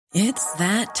It's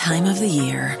that time of the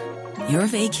year. Your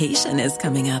vacation is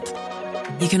coming up.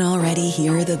 You can already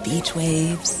hear the beach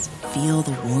waves, feel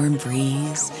the warm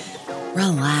breeze,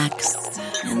 relax,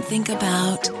 and think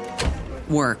about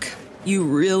work. You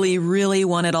really, really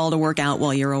want it all to work out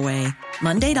while you're away.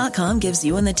 Monday.com gives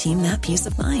you and the team that peace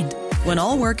of mind. When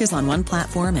all work is on one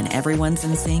platform and everyone's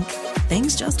in sync,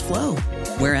 things just flow.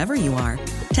 Wherever you are,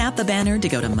 tap the banner to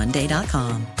go to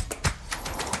Monday.com.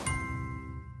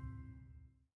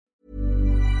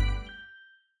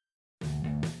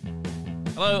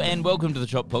 Hello and welcome to the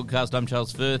Shop Podcast. I'm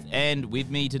Charles Firth, and with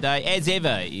me today, as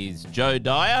ever, is Joe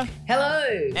Dyer.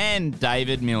 Hello. And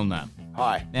David Milner.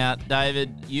 Hi. Now,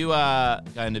 David, you are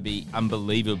going to be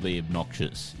unbelievably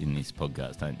obnoxious in this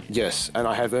podcast, aren't you? Yes, and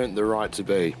I have earned the right to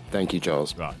be. Thank you,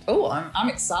 Charles. Right. Oh, I'm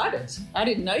excited. I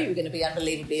didn't know you were going to be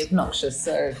unbelievably obnoxious,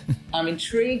 so I'm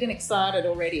intrigued and excited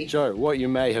already. Joe, what you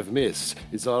may have missed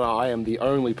is that I am the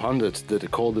only pundit that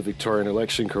called the Victorian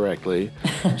election correctly,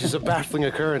 which is a baffling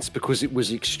occurrence because it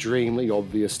was extremely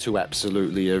obvious to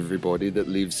absolutely everybody that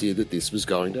lives here that this was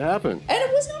going to happen. And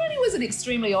it was not only was it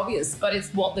extremely obvious, but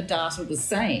it's what the data was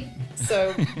saying.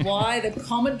 So why the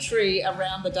commentary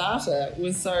around the data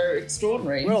was so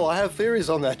extraordinary? Well, I have theories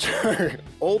on that, Joe.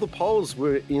 All the polls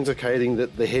were indicating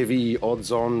that the heavy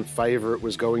odds-on favourite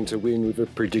was going to win with a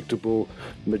predictable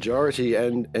majority,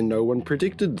 and no one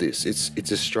predicted this. It's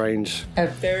a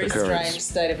very occurrence. strange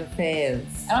state of affairs.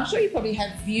 And I'm sure you probably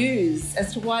have views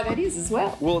as to why that is as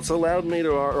well. Well, it's allowed me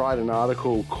to write an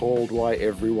article called Why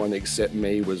Everyone Except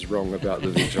Me Was Wrong About the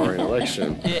Victorian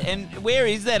Election. Yeah, and where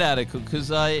is that article?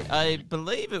 Because I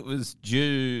believe it was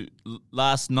due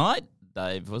last night,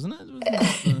 Dave, wasn't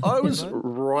it? I was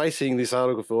writing this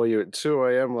article for you at 2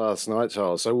 a.m. last night,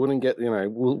 Charles, so I wouldn't get,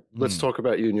 let's talk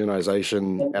about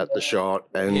unionisation at the shot.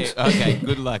 And Yeah, okay,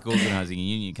 good luck organising a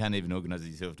union. You can't even organise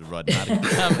yourself to write an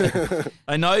article.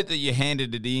 I note that you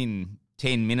handed it in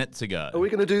 10 minutes ago. Are we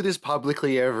going to do this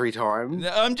publicly every time?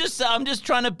 I'm just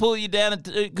trying to pull you down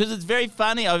because it's very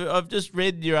funny. I've just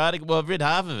read your article. Well, I've read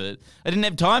half of it. I didn't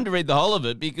have time to read the whole of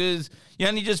it because you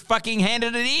only just fucking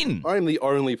handed it in. I'm the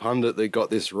only pundit that got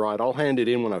this right. I'll hand it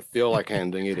in when I feel like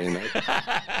handing it in.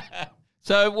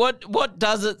 So what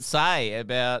does it say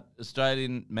about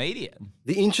Australian media?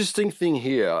 The interesting thing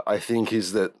here, I think,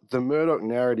 is that the Murdoch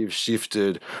narrative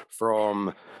shifted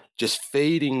from just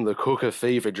feeding the Cooker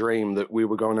fever dream that we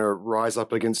were going to rise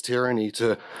up against tyranny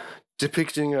to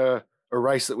depicting a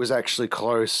race that was actually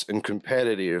close and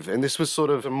competitive. And this was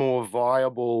sort of a more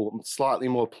viable, slightly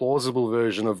more plausible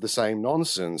version of the same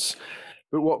nonsense.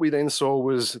 But what we then saw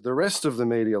was the rest of the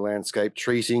media landscape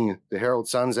treating the Herald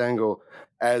Sun's angle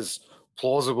as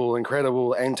plausible and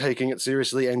credible and taking it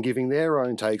seriously and giving their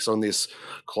own takes on this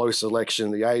close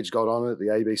election. The Age got on it, the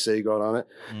ABC got on it,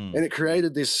 and it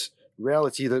created this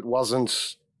reality that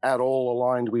wasn't at all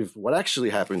aligned with what actually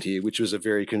happened here, which was a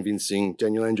very convincing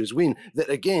Daniel Andrews win that,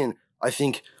 again, I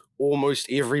think almost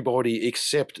everybody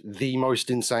except the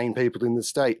most insane people in the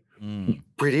state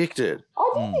predicted.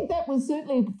 I do think that was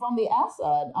certainly from the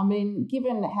outside. I mean,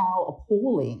 given how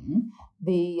appalling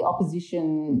the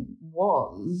opposition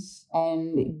was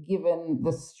and given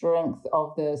the strength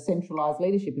of the centralised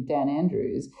leadership of Dan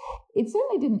Andrews, it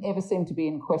certainly didn't ever seem to be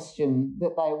in question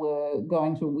that they were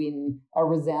going to win a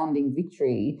resounding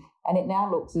victory. And it now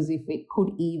looks as if it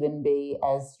could even be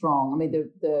as strong. I mean,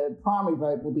 the primary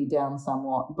vote will be down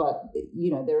somewhat, but,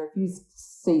 there are a few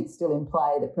seats still in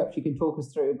play that perhaps you can talk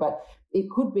us through. But it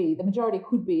could be, the majority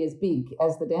could be as big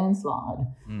as the landslide.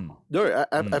 No,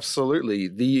 absolutely.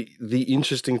 The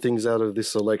interesting things out of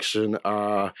this election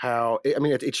are how,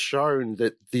 it's shown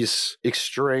that this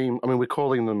extreme, we're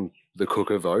calling them the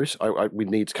Cooker vote. We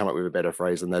need to come up with a better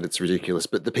phrase than that. It's ridiculous.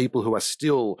 But the people who are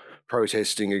still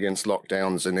protesting against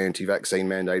lockdowns and anti-vaccine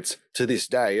mandates to this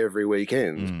day, every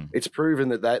weekend, it's proven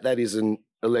that is an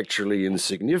electorally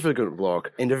insignificant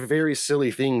bloc and a very silly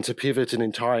thing to pivot an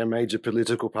entire major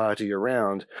political party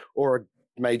around, or a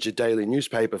major daily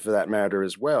newspaper for that matter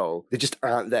as well. There just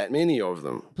aren't that many of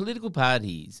them. Political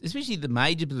parties, especially the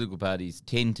major political parties,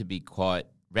 tend to be quite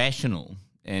rational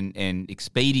and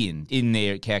expedient in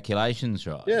their calculations,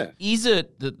 right? Yeah. Is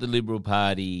it that the Liberal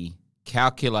Party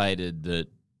calculated that,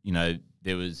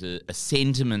 there was a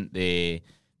sentiment there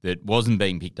that wasn't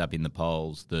being picked up in the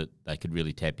polls that they could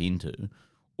really tap into?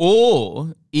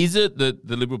 Or is it that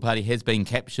the Liberal Party has been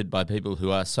captured by people who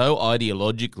are so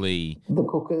ideologically... The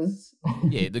Cookers.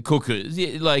 Yeah, the Cookers.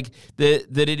 Yeah,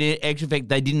 that in actual fact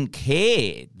they didn't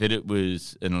care that it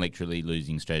was an electorally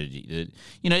losing strategy. That,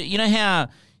 you know how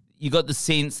you got the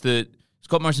sense that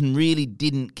Scott Morrison really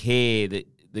didn't care that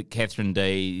Catherine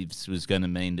Deves was going to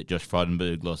mean that Josh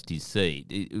Frydenberg lost his seat.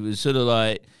 It was sort of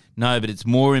like, No, but it's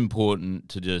more important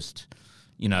to just,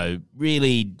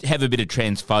 really have a bit of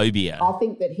transphobia. I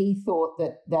think that he thought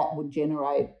that would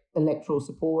generate electoral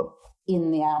support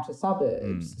in the outer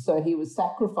suburbs. So he was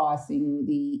sacrificing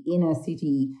the inner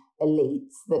city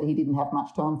elites that he didn't have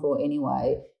much time for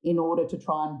anyway in order to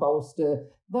try and bolster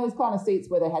those kind of seats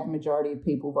where they had the majority of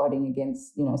people voting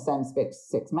against,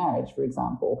 same-sex marriage, for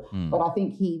example. But I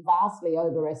think he vastly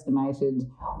overestimated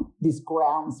this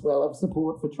groundswell of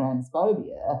support for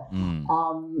transphobia.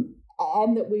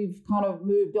 And that we've kind of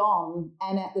moved on,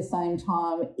 and at the same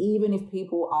time, even if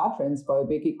people are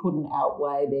transphobic, it couldn't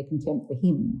outweigh their contempt for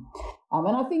him.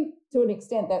 And I think to an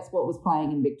extent that's what was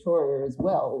playing in Victoria as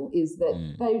well, is that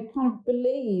they kind of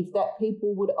believed that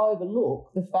people would overlook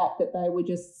the fact that they were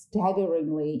just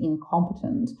staggeringly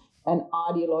incompetent and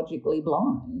ideologically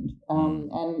blind, and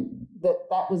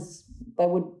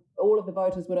all of the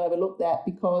voters would overlook that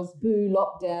because boo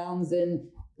lockdowns and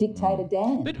Dictator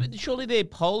Dan. But surely their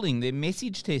polling, their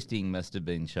message testing must have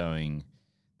been showing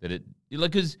that it...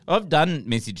 because I've done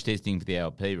message testing for the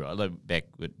LP, right, back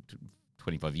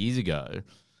 25 years ago,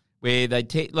 where they...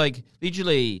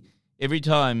 literally every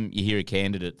time you hear a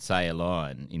candidate say a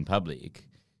line in public,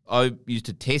 I used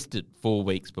to test it 4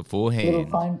 weeks beforehand. Little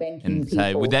phone banking and people.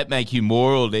 say, would that make you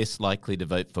more or less likely to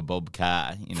vote for Bob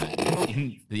Carr,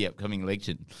 in the upcoming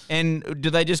election? And do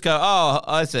they just go, oh,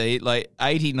 I see,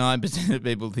 89% of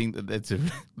people think that that's a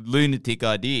lunatic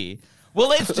idea. Well,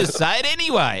 let's just say it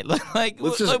anyway. What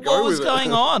was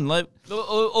going on?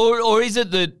 Or is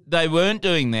it that they weren't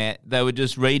doing that? They were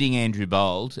just reading Andrew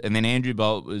Bolt, and then Andrew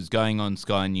Bolt was going on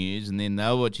Sky News, and then they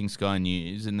were watching Sky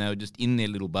News, and they were just in their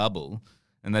little bubble.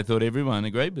 And they thought everyone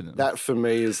agreed with them. That, for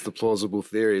me, is the plausible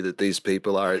theory that these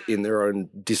people are in their own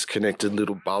disconnected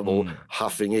little bubble,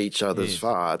 huffing each other's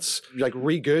farts,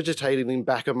 regurgitating them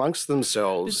back amongst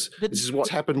themselves. But this is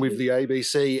what's happened with the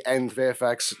ABC and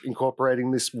Fairfax incorporating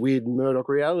this weird Murdoch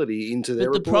reality into their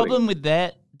reporting. But the problem with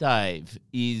that, Dave,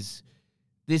 is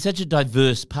they're such a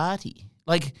diverse party.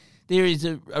 There is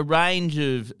a range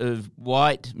of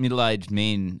white middle-aged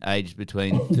men aged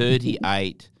between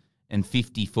 38 and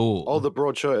 54. Oh, the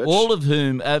broad church. All of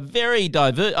whom are very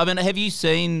diverse. I mean, have you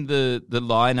seen the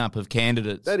lineup of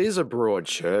candidates? That is a broad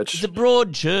church. It's a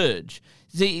broad church.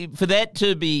 See, for that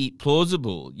to be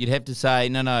plausible, you'd have to say,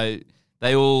 no,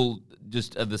 they all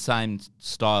just are the same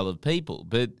style of people.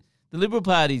 But the Liberal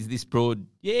Party is this broad,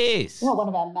 yes. One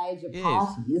of our major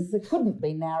parties that couldn't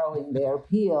be narrowing their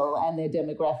appeal and their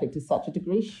demographic to such a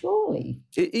degree, surely.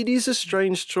 It is a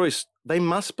strange choice. They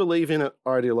must believe in it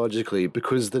ideologically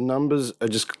because the numbers are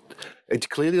just... It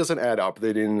clearly doesn't add up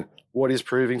that in what is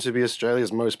proving to be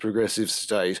Australia's most progressive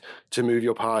state, to move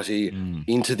your party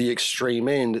into the extreme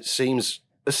end seems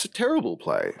a terrible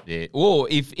play. Yeah. Or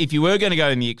if you were going to go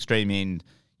in the extreme end,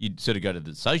 you'd sort of go to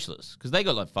the socialists because they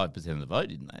got 5% of the vote,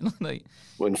 didn't they?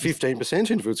 When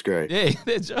 15% in Footscray. Yeah,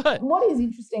 that's right. What is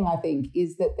interesting, I think,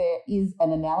 is that there is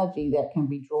an analogy that can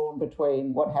be drawn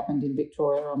between what happened in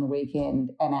Victoria on the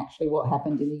weekend and actually what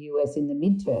happened in the US in the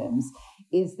midterms,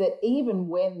 is that even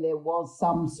when there was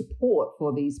some support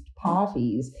for these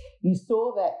parties, you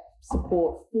saw that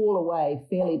support fall away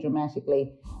fairly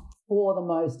dramatically for the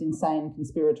most insane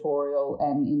conspiratorial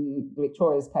and, in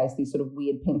Victoria's case, these sort of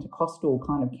weird Pentecostal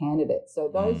kind of candidates.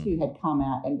 So those who had come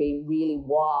out and been really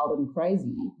wild and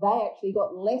crazy, they actually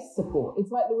got less support. It's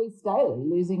like Louise Staley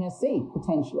losing a seat,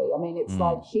 potentially. I mean, it's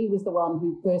like she was the one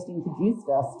who first introduced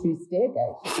us to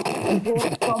Stairgate and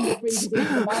brought it from the fringes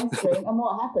into the mainstream. And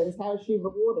what happens? How is she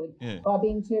rewarded? By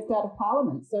being turfed out of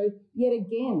Parliament. So yet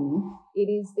again, it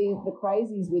is the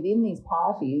crazies within these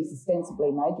parties,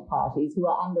 ostensibly major parties, who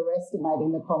are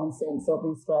underestimating the common sense of the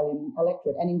Australian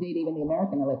electorate and indeed even the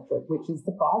American electorate, which is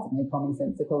surprisingly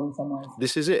commonsensical in some ways.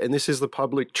 This is it. And this is the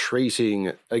public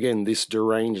treating, again, this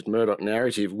deranged Murdoch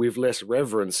narrative with less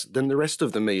reverence than the rest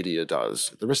of the media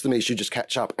does. The rest of the media should just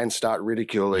catch up and start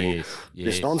ridiculing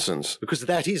this nonsense, because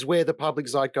that is where the public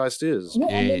zeitgeist is. Yeah,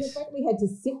 and then the fact we had to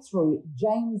sit through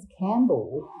James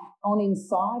Campbell on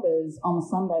Insiders on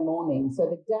Sunday morning. So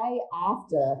the day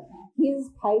after his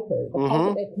paper,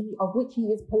 the paper of which he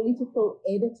is political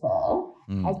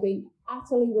editor, has been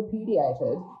utterly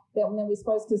repudiated, that then we're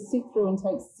supposed to sit through and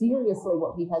take seriously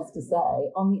what he has to say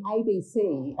on the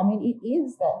ABC. I mean, it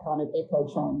is that kind of echo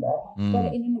chamber,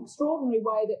 but in an extraordinary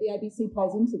way that the ABC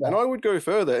plays into that. And I would go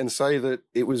further and say that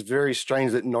it was very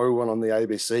strange that no one on the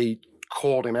ABC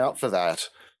called him out for that.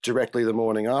 directly the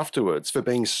morning afterwards for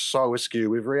being so askew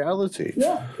with reality.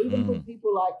 Yeah, even with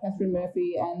people like Catherine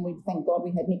Murphy, and we thank God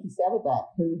we had Nikki Sababat,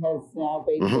 who has now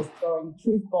been just throwing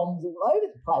truth bombs all over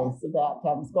the place about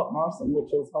Scott Morrison,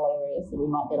 which is hilarious, and we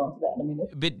might get onto that in a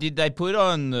minute. But did they put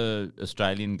on the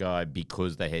Australian guy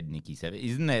because they had Nikki Sababat?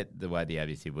 Isn't that the way the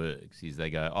ABC works? Is they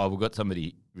go, oh, we've got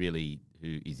somebody really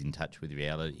who is in touch with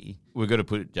reality. We've got to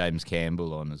put James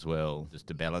Campbell on as well, just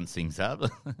to balance things up.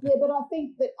 Yeah, but I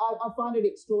think that I find it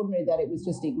extraordinary that it was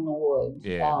just ignored,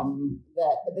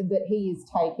 that he is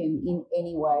taken in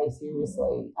any way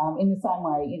seriously. In the same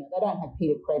way, they don't have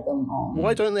Peter Creggan on.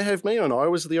 Why don't they have me on? I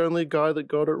was the only guy that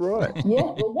got it right. Yeah,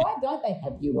 well, why don't they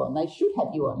have you on? They should have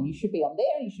you on. You should be on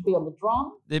there, and you should be on the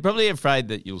drum. They're probably afraid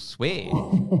that you'll swear.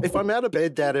 If I'm out of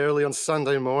bed that early on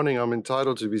Sunday morning, I'm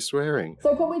entitled to be swearing.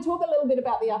 So can we talk a little bit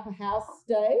about the upper house,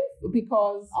 Dave?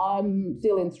 Because I'm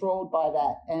still enthralled by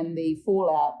that and the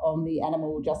fallout on the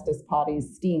Animal Justice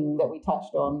Party's sting that we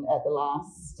touched on at the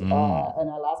last in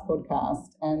our last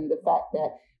podcast, and the fact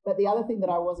that. But the other thing that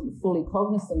I wasn't fully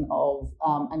cognizant of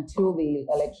until the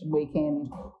election weekend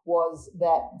was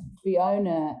that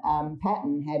Fiona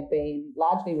Patten had been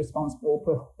largely responsible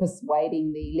for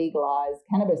persuading the legalised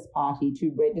cannabis party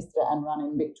to register and run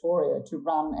in Victoria, to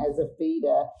run as a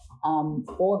feeder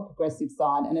for the progressive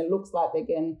side. And it looks like they're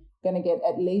going to get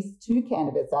at least 2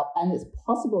 candidates up, and it's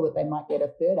possible that they might get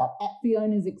a third up at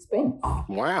Fiona's expense.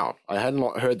 Wow. I had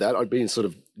not heard that. I'd been sort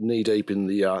of knee-deep in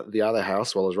the other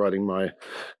house while I was writing my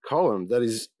column. That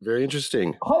is very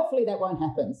interesting. Hopefully that won't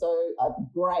happen. So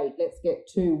great, let's get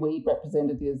 2 Weed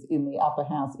representatives in the upper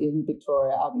house in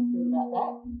Victoria. I'll be thrilled about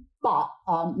that. But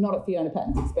not at Fiona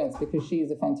Patten's expense, because she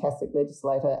is a fantastic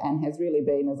legislator and has really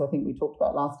been, as I think we talked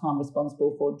about last time,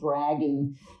 responsible for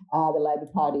dragging the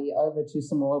Labor Party over to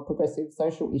some more progressive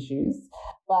social issues.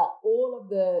 But all of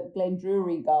the Glenn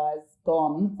Drury guys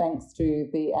gone thanks to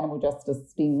the Animal Justice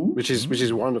sting, which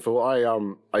is wonderful.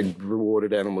 I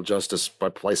rewarded Animal Justice by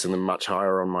placing them much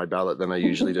higher on my ballot than I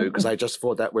usually do, because I just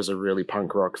thought that was a really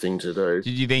punk rock thing to do.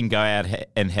 Did you then go out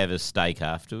and have a steak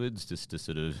afterwards just to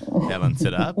sort of balance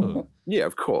it up? Or? Yeah,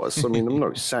 of course. I mean, I'm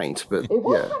no saint, but it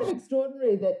was kind of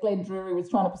extraordinary that Glenn Drury was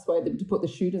trying to persuade them to put the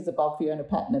shooters above Fiona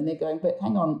Patten, and they're going, but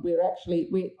hang on, we're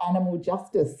Animal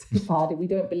Justice Party. We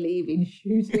don't believe in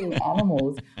shooting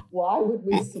animals. Why would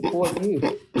we support you?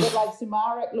 But like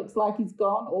Sumarek looks like he's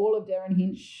gone. All of Darren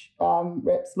Hinch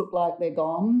reps look like they're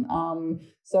gone.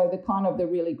 So the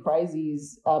really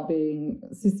crazies are being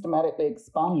systematically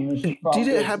expunged. Did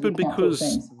it happen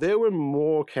because there were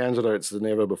more candidates than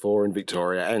ever before in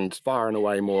Victoria, and far and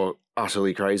away more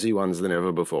utterly crazy ones than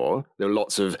ever before? There were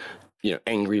lots of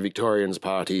angry Victorians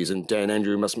parties and Dan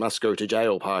Andrew must go to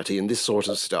jail party and this sort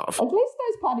of stuff. At least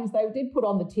those parties, they did put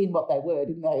on the tin what they were,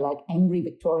 didn't they? Like angry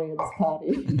Victorians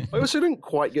party. I also didn't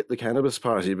quite get the cannabis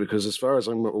party, because as far as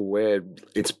I'm aware,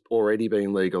 it's already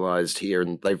been legalised here,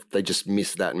 and they just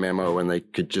missed that memo and they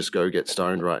could just go get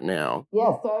stoned right now.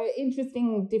 Yeah, so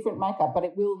interesting, different makeup, but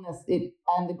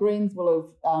and the Greens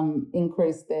will have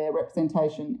increased their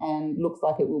representation, and looks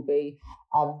like it will be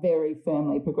a very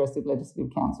firmly progressive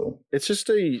legislative council. It's just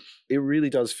it really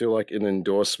does feel like an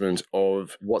endorsement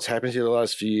of what's happened here the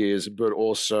last few years, but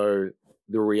also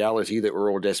the reality that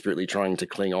we're all desperately trying to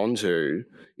cling on to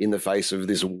in the face of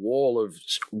this wall of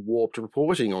warped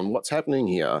reporting on what's happening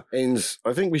here. And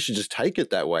I think we should just take it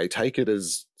that way, take it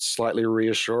as slightly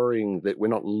reassuring that we're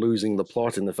not losing the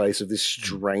plot in the face of this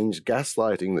strange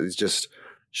gaslighting that is just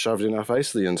shoved in our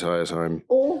face the entire time.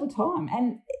 All the time.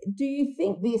 And do you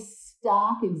think this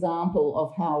stark example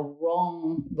of how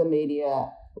wrong the media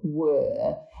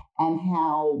were, and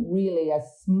how really a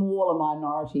smaller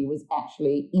minority was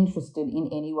actually interested in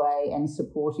any way and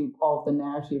supportive of the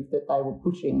narrative that they were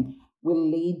pushing, will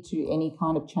lead to any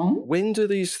kind of change? When do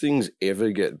these things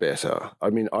ever get better? I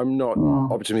mean, I'm not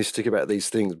optimistic about these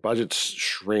things. Budgets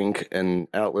shrink and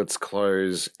outlets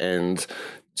close and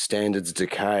standards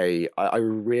decay. I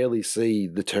rarely see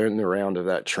the turnaround of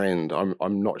that trend.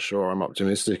 I'm not sure I'm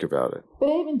optimistic about it. But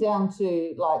even down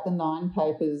to like the Nine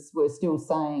papers were still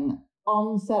saying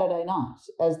on Saturday night,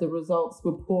 as the results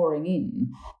were pouring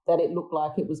in, that it looked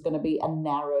like it was going to be a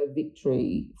narrow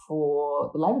victory for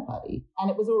the Labor Party.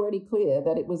 And it was already clear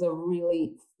that it was a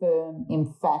really firm,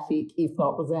 emphatic, if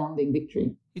not resounding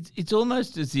victory. It's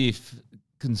almost as if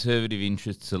conservative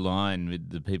interests align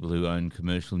with the people who own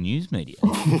commercial news media?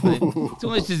 It's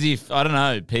almost as if, I don't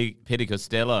know, Peter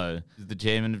Costello is the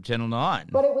chairman of Channel 9.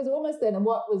 But it was almost then, and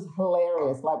what was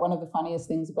hilarious, like one of the funniest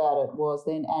things about it was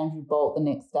then Andrew Bolt the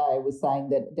next day was saying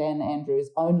that Dan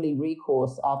Andrews' only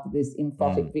recourse after this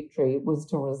emphatic victory was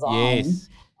to resign. Yes.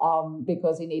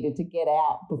 Because he needed to get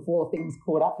out before things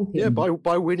caught up with him. Yeah,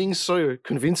 by winning so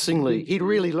convincingly, he'd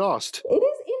really lost. It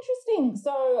is interesting.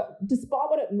 So despite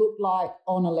what it looked like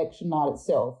on election night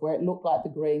itself, where it looked like the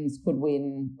Greens could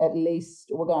win at least,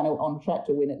 we're going on track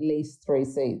to win at least 3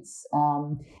 seats,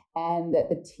 and that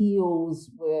the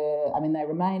Teals were, they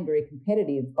remained very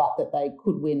competitive, but that they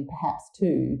could win perhaps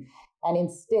 2. And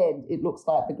instead, it looks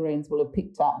like the Greens will have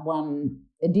picked up 1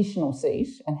 additional seat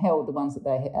and held the ones that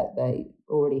they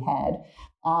already had,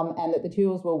 and that the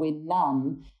Teals will win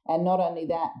none. And not only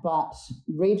that, but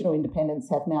regional independents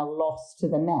have now lost to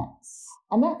the Nats.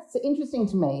 And that's interesting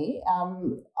to me.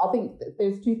 I think that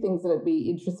there's 2 things that would be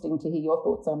interesting to hear your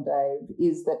thoughts on, Dave,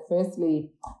 is that firstly,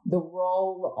 the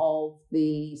role of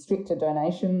the stricter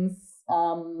donations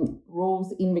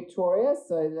rules in Victoria,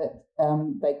 so that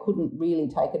they couldn't really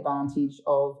take advantage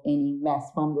of any mass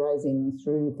fundraising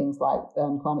through things like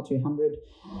Climate 200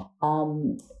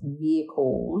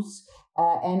 vehicles,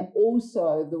 and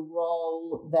also the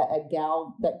role that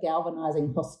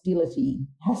galvanising hostility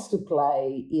has to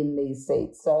play in these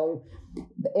seats. So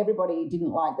everybody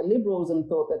didn't like the Liberals and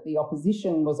thought that the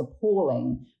opposition was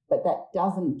appalling, but that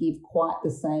doesn't give quite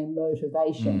the same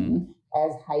motivation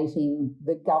as hating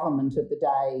the government of the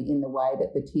day in the way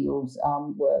that the Teals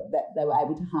they were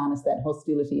able to harness that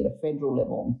hostility at a federal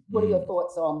level. What are your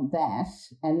thoughts on that?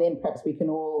 And then perhaps we can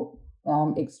all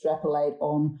extrapolate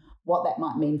on what that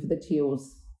might mean for the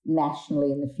Teals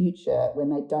nationally in the future when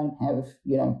they don't have,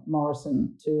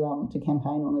 Morrison to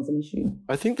campaign on as an issue.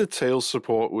 I think the Teals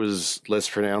support was less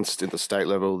pronounced at the state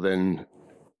level than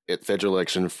at federal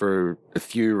election for a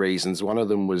few reasons. One of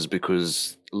them was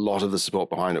because a lot of the support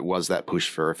behind it was that push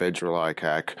for a federal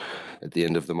ICAC at the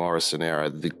end of the Morrison era.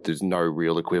 There's no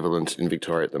real equivalent in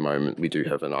Victoria at the moment. We do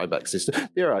have an IBAC system.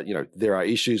 There are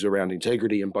issues around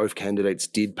integrity, and both candidates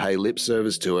did pay lip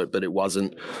service to it, but it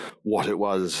wasn't what it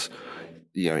was,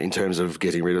 in terms of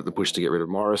getting rid of the push to get rid of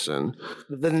Morrison.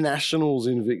 The Nationals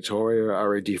in Victoria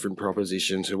are a different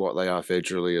proposition to what they are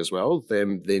federally as well.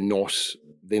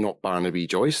 They're not Barnaby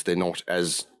Joyce. They're not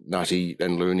as nutty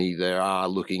and loony. They are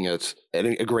looking at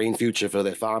a green future for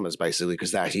their farmers, basically,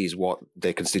 because that is what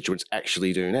their constituents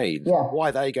actually do need. Yeah. Why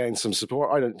they gain some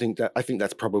support, I don't think that. I think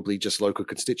that's probably just local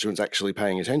constituents actually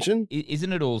paying attention.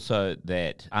 Isn't it also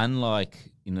that, unlike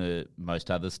in most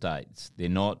other states, they're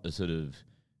not a sort of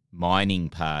mining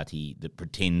party that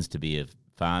pretends to be a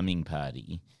farming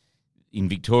party? In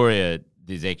Victoria,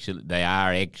 they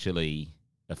are actually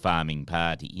a farming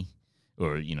party.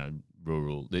 Or,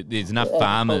 rural. There's enough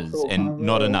farmers and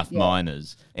not enough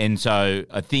miners. And so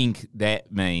I think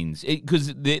that means...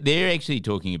 Because they're actually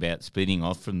talking about splitting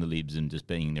off from the Libs and just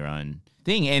being their own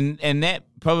thing. And that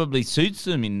probably suits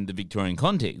them in the Victorian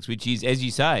context, which is, as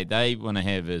you say, they want to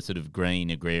have a sort of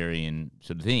green, agrarian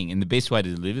sort of thing. And the best way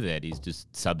to deliver that is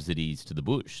just subsidies to the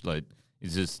bush.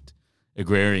 It's just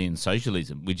agrarian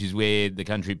socialism, which is where the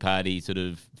Country Party sort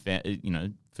of,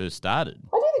 first started.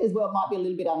 I do think as well it might be a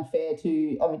little bit unfair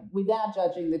without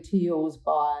judging the Teals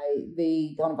by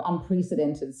the kind of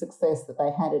unprecedented success that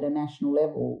they had at a national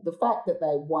level, the fact that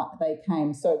they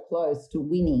came so close to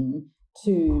winning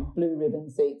 2 blue ribbon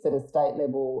seats at a state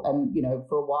level and,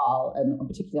 for a while, and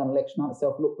particularly on election night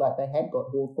itself, looked like they had got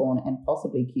Hawthorn and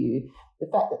possibly Kew. The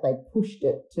fact that they pushed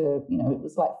it to, it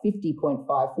was like 50.5,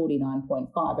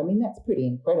 49.5. That's pretty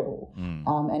incredible.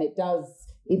 And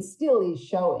it still is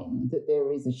showing that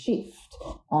there is a shift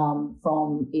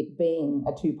from it being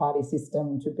a 2-party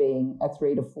system to being a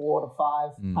 3 to 4 to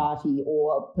 5 party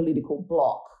or political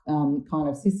bloc kind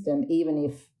of system, even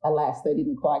if, alas, they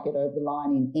didn't quite get over the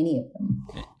line in any of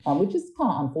them, which is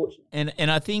kind of unfortunate. And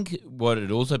I think what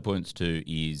it also points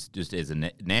to is, just as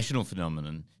a national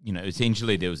phenomenon,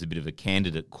 essentially there was a bit of a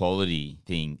candidate quality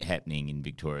thing happening in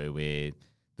Victoria where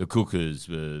the Cookers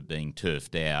were being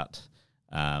turfed out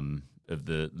of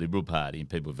the Liberal Party and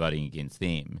people voting against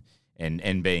them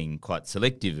and being quite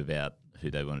selective about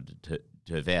who they wanted to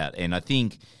turf out. And I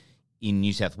think in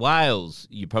New South Wales,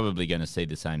 you're probably going to see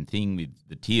the same thing with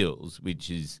the Teals,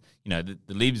 which is, the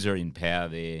Libs are in power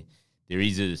there. There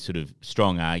is a sort of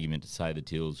strong argument to say the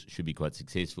Teals should be quite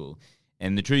successful.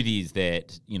 And the truth is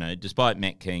that, despite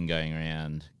Matt Keane going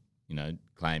around,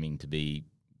 claiming to be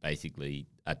basically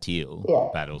a Teal,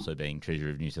 but also being Treasurer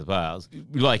of New South Wales,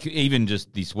 even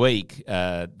just this week,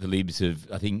 the Libs have,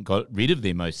 I think, got rid of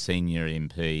their most senior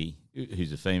MP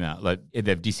who's a female, like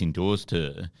they've disendorsed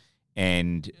her,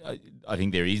 and I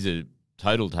think there is a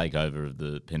total takeover of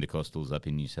the Pentecostals up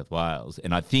in New South Wales,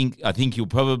 and I think you'll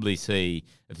probably see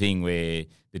a thing where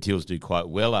the Teals do quite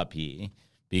well up here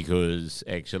because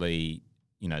actually,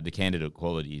 you know, the candidate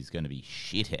quality is going to be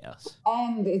shithouse.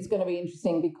 And it's going to be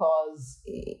interesting because,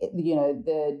 you know,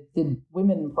 the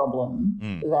women problem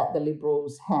that the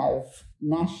Liberals have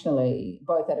nationally,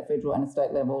 both at a federal and a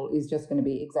state level, is just going to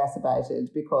be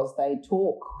exacerbated because they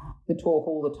talk the talk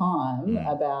all the time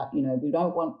about, you know, we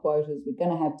don't want quotas, we're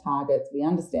going to have targets, we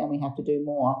understand we have to do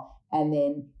more, and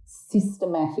then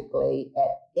systematically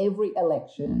at every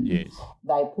election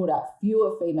they put up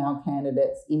fewer female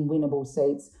candidates in winnable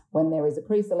seats. When there is a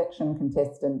pre-selection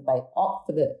contestant, they opt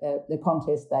for the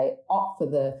contest, they opt for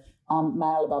the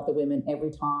male above the women every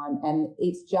time, and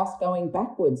it's just going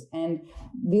backwards. And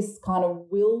this kind of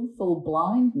willful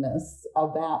blindness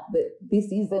about that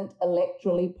this isn't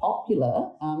electorally popular,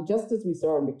 just as we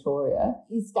saw in Victoria,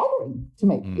 is staggering to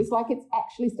me. It's like it's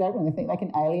actually staggering. I think they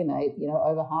can alienate, you know,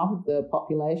 over half of the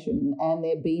population and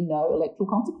there be no electoral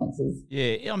consequences.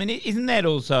 Yeah, I mean, isn't that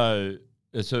also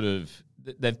a sort of,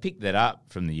 they've picked that up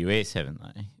from the US, haven't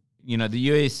they? You know,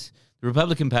 the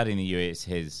Republican Party in the US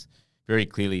has very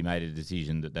clearly made a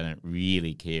decision that they don't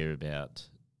really care about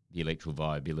the electoral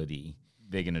viability.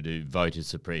 They're going to do voter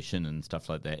suppression and stuff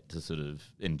like that to sort of,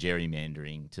 and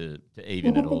gerrymandering to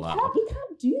even it all up. You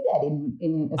can't do that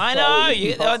in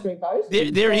Australia. I know.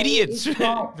 They're idiots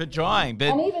for trying.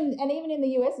 But and even in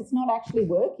the US, it's not actually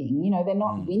working. You know, they're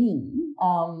not winning.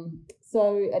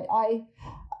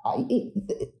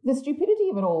 The stupidity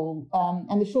of it all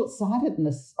and the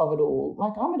short-sightedness of it all,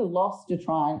 like I'm at a loss to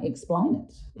try and explain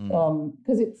it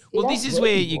because it's... Well, this is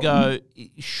where you go,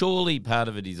 surely part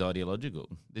of it is ideological.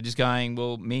 They're just going,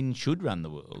 well, men should run the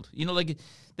world. You know, like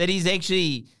that is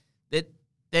actually,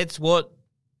 that's what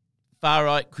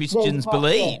far-right Christians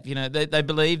believe. You know, they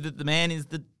believe that the man is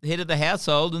the head of the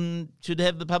household and should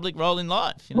have the public role in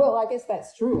life. You know? Well, I guess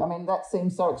that's true. I mean, that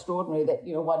seems so extraordinary that,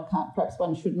 you know,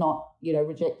 one should not, you know,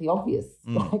 reject the obvious.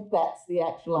 Like that's the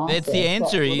actual answer. That's the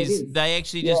answer is they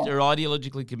actually just are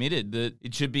ideologically committed that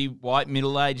it should be white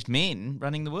middle-aged men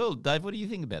running the world. Dave, what do you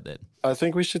think about that? I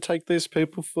think we should take these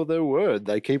people for their word.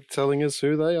 They keep telling us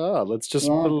who they are. Let's just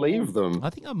believe them.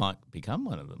 I think I might become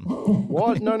one of them.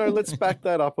 What? No, let's back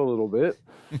that up a little bit.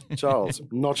 Charles,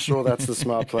 not sure that's the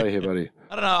smart play here, buddy.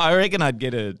 I don't know. I reckon I'd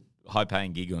get a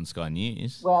high-paying gig on Sky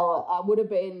News. Well, I would have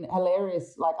been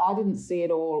hilarious. Like, I didn't see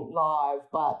it all live,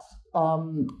 but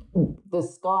the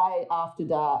Sky After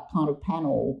Dark kind of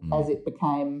panel, as it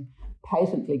became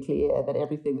patently clear that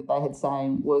everything that they had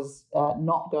saying was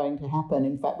not going to happen,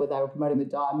 in fact, where they were promoting the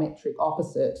diametric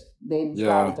opposite, then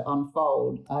started to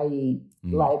unfold, i.e.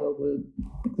 Labor were,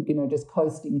 you know, just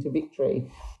coasting to victory.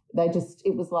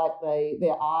 It was like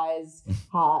their eyes,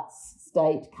 hearts,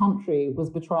 state, country was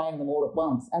betraying them all at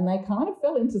once. And they kind of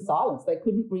fell into silence. They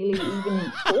couldn't really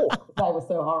even talk. They were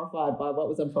so horrified by what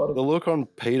was unfolding. The look on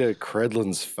Peter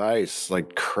Credlin's face,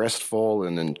 like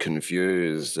crestfallen and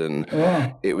confused. And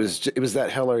it was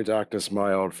that "Hello Darkness,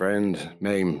 my old friend"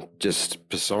 meme just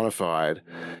personified.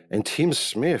 And Tim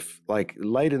Smith, like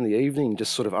late in the evening,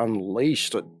 just sort of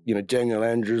unleashed, you know, Daniel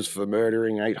Andrews for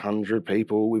murdering 800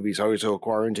 people with his hotel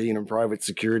quarantine and private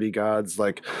security guards,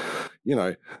 like, you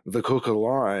know, the Cooker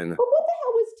line. But what the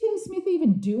hell was Tim Smith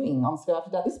even doing on Sky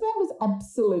After Dark? This man was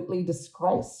absolutely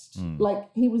disgraced. Like,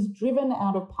 he was driven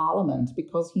out of Parliament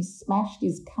because he smashed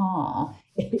his car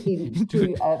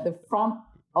into the front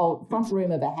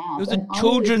room of a house. It was a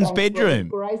children's bedroom.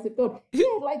 Grace of God. Yeah,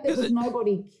 like there was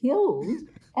nobody killed.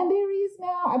 And there is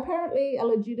now apparently a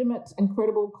legitimate and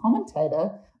credible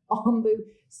commentator on the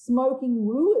smoking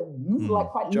ruins, like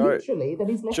quite literally, that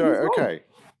he's left in his life.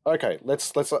 Okay,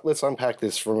 let's unpack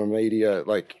this from a media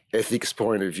like ethics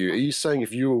point of view. Are you saying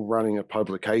if you were running a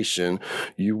publication,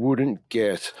 you wouldn't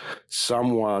get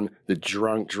someone that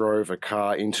drunk drove a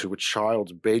car into a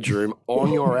child's bedroom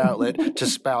on your outlet to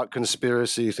spout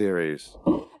conspiracy theories?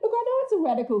 Look, I know it's a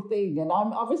radical thing, and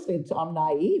I'm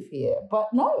naive here,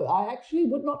 but no, I actually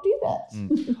would not do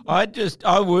that.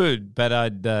 I would, but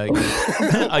I'd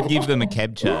give them a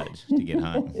cab charge to get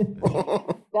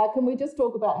home. Now, can we just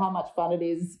talk about how much fun it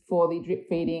is for the drip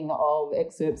feeding of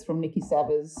excerpts from Nikki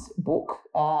Sava's book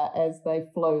as they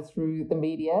flow through the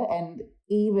media? And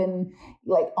even,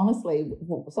 like, honestly,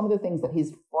 some of the things that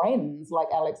his friends, like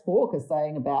Alex Hawke, are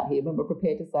saying about him and were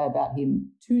prepared to say about him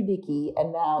to Nikki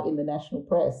and now in the national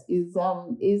press is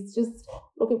just,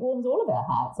 look, it warms all of our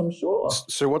hearts, I'm sure.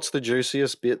 So what's the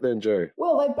juiciest bit then, Joe?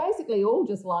 Well, they're basically all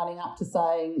just lining up to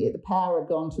saying the power had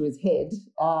gone to his head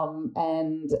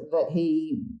and that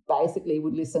he basically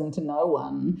would listen to no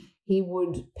one. he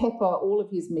would pepper all of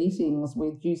his meetings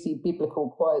with juicy biblical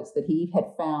quotes that he had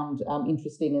found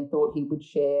interesting and thought he would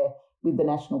share with the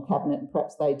National Cabinet, and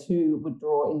perhaps they too would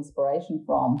draw inspiration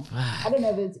from. I don't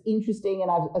know if it's interesting, and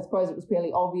I suppose it was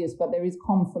fairly obvious, but there is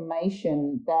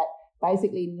confirmation that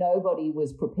basically nobody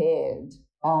was prepared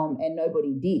and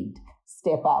nobody did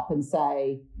step up and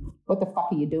say, what the fuck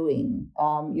are you doing?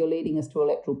 You're leading us to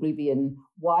electoral oblivion.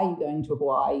 Why are you going to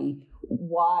Hawaii?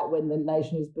 Why, when the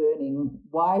nation is burning,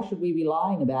 why should we be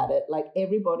lying about it? Like,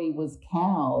 everybody was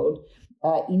cowed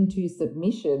into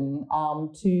submission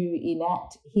to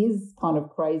enact his kind of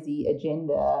crazy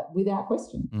agenda without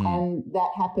question. And that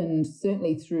happened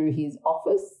certainly through his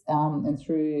office and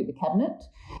through the cabinet,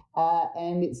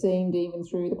 and it seemed even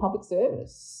through the public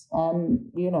service.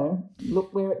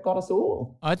 Look where it got us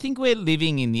all. I think we're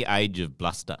living in the age of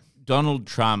bluster. Donald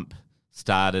Trump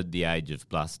started the age of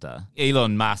bluster.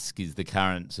 Elon Musk is the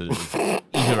current sort of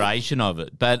iteration of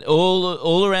it. But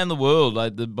all around the world,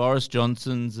 like the Boris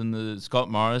Johnsons and the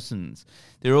Scott Morrisons,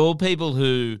 they're all people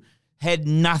who had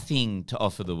nothing to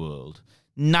offer the world,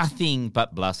 nothing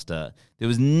but bluster. There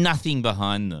was nothing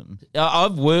behind them.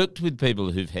 I've worked with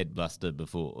people who've had bluster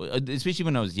before, especially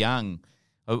when I was young.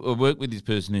 I worked with this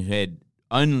person who had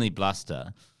only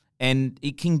bluster, and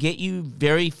it can get you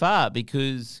very far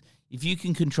because if you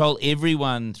can control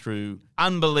everyone through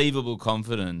unbelievable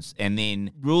confidence and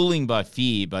then ruling by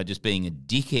fear by just being a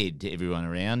dickhead to everyone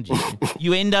around you,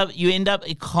 you end up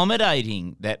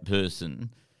accommodating that person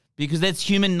because that's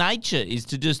human nature, is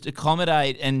to just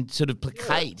accommodate and sort of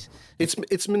placate.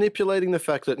 It's manipulating the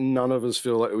fact that none of us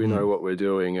feel like we know what we're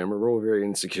doing, and we're all very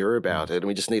insecure about it, and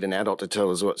we just need an adult to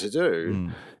tell us what to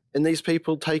do. And these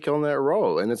people take on that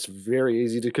role, and it's very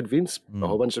easy to convince a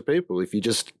whole bunch of people if you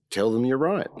just tell them you're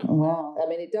right. Wow. I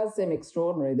mean, it does seem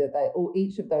extraordinary that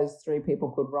each of those three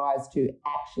people could rise to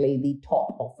actually the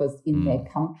top office in their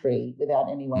country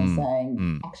without anyone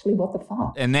saying, actually, what the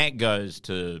fuck? And that goes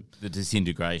to the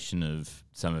disintegration of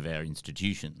some of our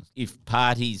institutions. If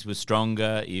parties were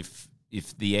stronger, if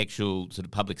the actual sort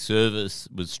of public service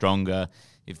was stronger,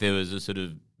 if there was a sort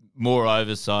of more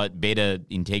oversight, better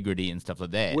integrity and stuff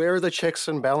like that. Where are the checks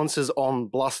and balances on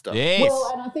bluster? Yes.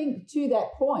 Well, and I think to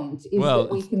that point is that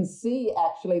we can see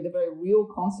actually the very real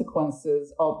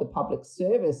consequences of the public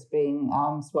service being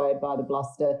swayed by the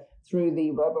bluster through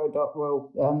the Robo-Debt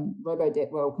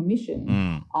Royal Commission.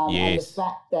 And the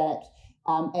fact that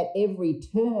at every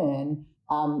turn,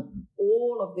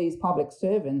 all of these public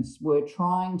servants were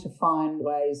trying to find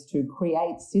ways to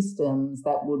create systems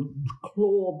that would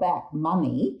claw back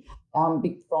money from,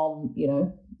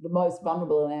 the most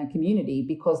vulnerable in our community,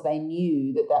 because they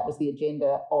knew that was the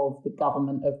agenda of the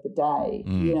government of the day.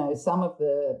 Some of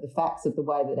the facts of the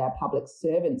way that our public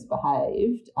servants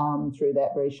behaved through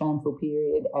that very shameful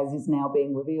period, as is now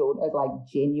being revealed, are like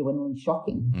genuinely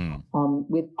shocking.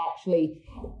 With actually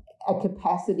a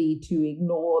capacity to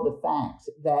ignore the fact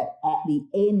that at the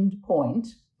end point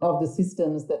of the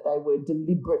systems that they were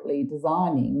deliberately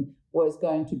designing was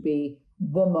going to be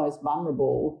the most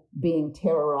vulnerable being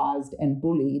terrorised and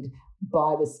bullied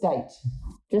by the state.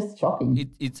 Just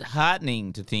shocking. It's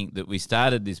heartening to think that we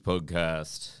started this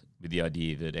podcast with the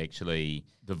idea that actually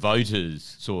the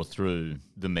voters saw through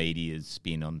the media's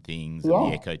spin on things and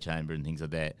the echo chamber and things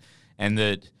like that, and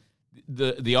that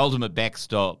the ultimate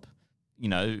backstop,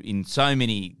 in so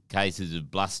many cases of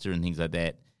bluster and things like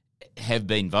that, have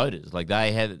been voters. Like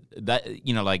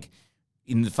like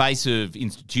in the face of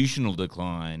institutional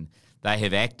decline, they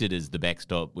have acted as the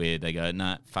backstop where they go,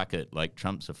 nah, fuck it, like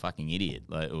Trump's a fucking idiot,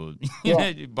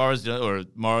 Boris or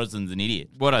Morrison's an idiot.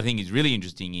 What I think is really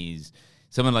interesting is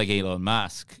someone like Elon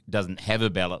Musk doesn't have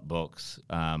a ballot box.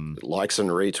 Likes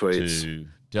and retweets.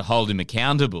 To hold him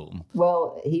accountable.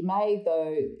 Well, he may,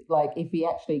 though, if he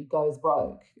actually goes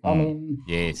broke. I mean...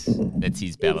 Yes, that's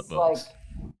his ballot box.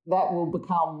 That will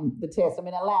become the test. I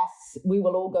mean, alas, we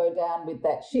will all go down with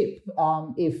that ship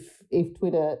if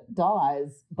Twitter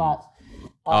dies, but...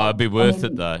 it'll be worth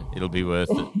it, though. It'll be worth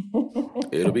it.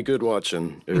 It'll be good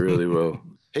watching. It really will.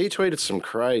 He tweeted some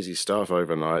crazy stuff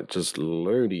overnight, just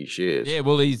loony shit. Yeah,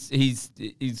 well, he's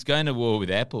going to war with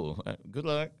Apple. Good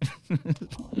luck.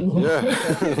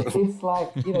 It's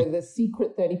like, the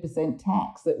secret 30%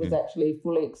 tax that was actually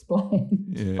fully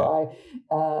explained by,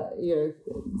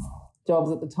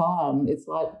 Jobs at the time. It's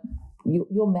like,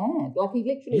 you're mad. Like, he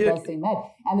literally does seem mad.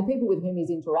 And the people with whom he's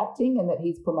interacting and that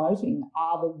he's promoting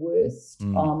are the worst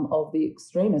of the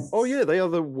extremists. Oh, yeah, they are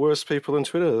the worst people on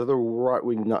Twitter. They're the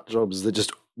right-wing nut jobs that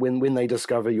just, when they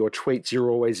discover your tweets, you're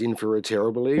always in for a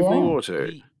terrible evening or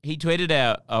two. He tweeted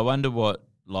out, I wonder what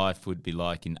life would be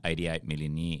like in 88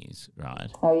 million years,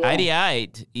 right? Oh, yeah.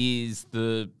 88 is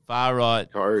the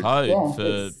far-right code Yeah, for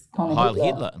it's kind of Heil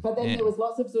Hitler. But then Yeah. there was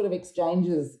lots of sort of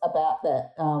exchanges about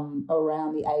that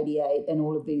around the 88 and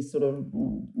all of these sort of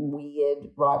weird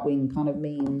right-wing kind of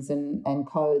memes and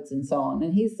codes and so on.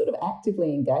 And he's sort of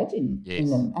actively engaging in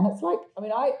them. And it's like, I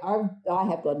mean, I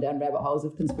have gone down rabbit holes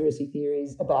of conspiracy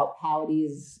theories about how it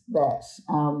is that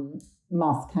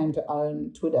Musk came to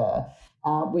own Twitter,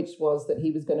 which was that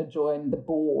he was going to join the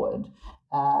board,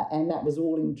 and that was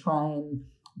all in train.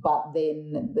 But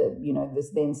then this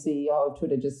then CEO of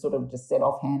Twitter just said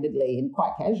offhandedly and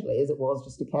quite casually, as it was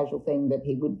just a casual thing, that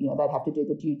he would, they'd have to do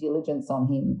the due diligence on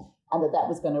him, and that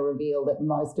was going to reveal that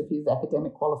most of his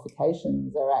academic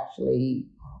qualifications are actually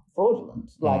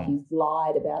fraudulent. Like he's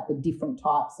lied about the different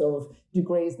types of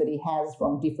degrees that he has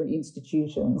from different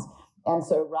institutions. And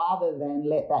so rather than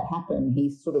let that happen,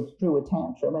 he sort of threw a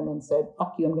tantrum and then said,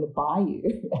 fuck you, I'm going to buy you.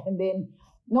 And then,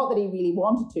 not that he really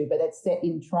wanted to, but that set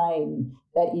in train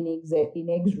that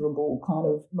inexorable kind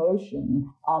of motion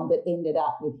that ended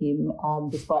up with him,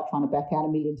 despite trying to back out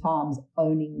a million times,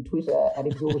 owning Twitter at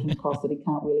exorbitant costs that he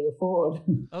can't really afford.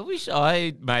 I wish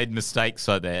I made mistakes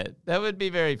like that. That would be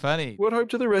very funny. What hope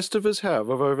do the rest of us have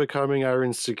of overcoming our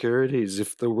insecurities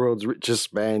if the world's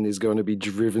richest man is going to be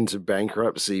driven to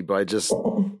bankruptcy by just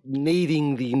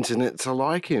needing the internet to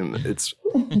like him? It's...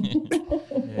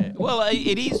 Yeah. Well,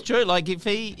 it is true. Like, if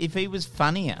he was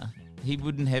funnier, he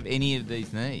wouldn't have any of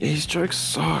these needs. His jokes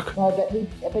suck. No,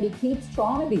 but he keeps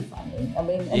trying to be funny. I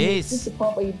mean, and it's just the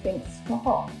point where you think,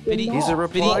 stop. He's a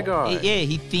reply guy.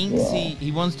 He thinks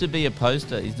he wants to be a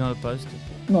poster. He's not a poster.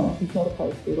 No, he's not a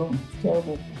poster at all. It's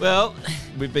terrible. Well,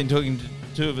 we've been talking to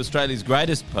two of Australia's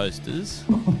greatest posters.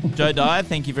 Joe Dyer,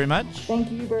 thank you very much.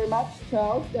 Thank you very much,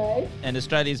 Charles, Dave. And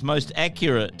Australia's most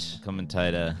accurate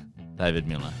commentator, David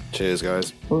Miller. Cheers,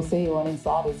 guys. We'll see you on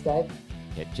Insiders, Dave.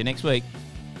 Catch you next week.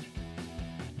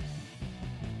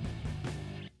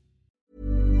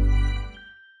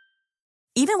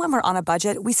 Even when we're on a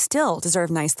budget, we still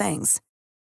deserve nice things.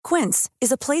 Quince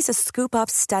is a place to scoop up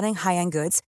stunning high-end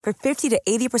goods for 50 to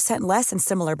 80% less than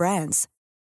similar brands.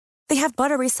 They have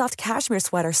buttery soft cashmere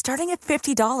sweaters starting at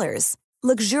 $50,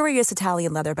 luxurious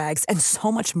Italian leather bags, and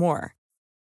so much more.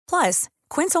 Plus,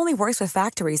 Quince only works with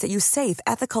factories that use safe,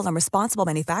 ethical, and responsible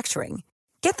manufacturing.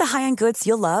 Get the high-end goods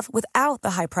you'll love without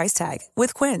the high price tag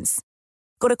with Quince.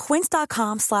 Go to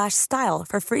quince.com/style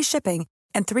for free shipping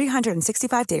and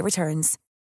 365-day returns.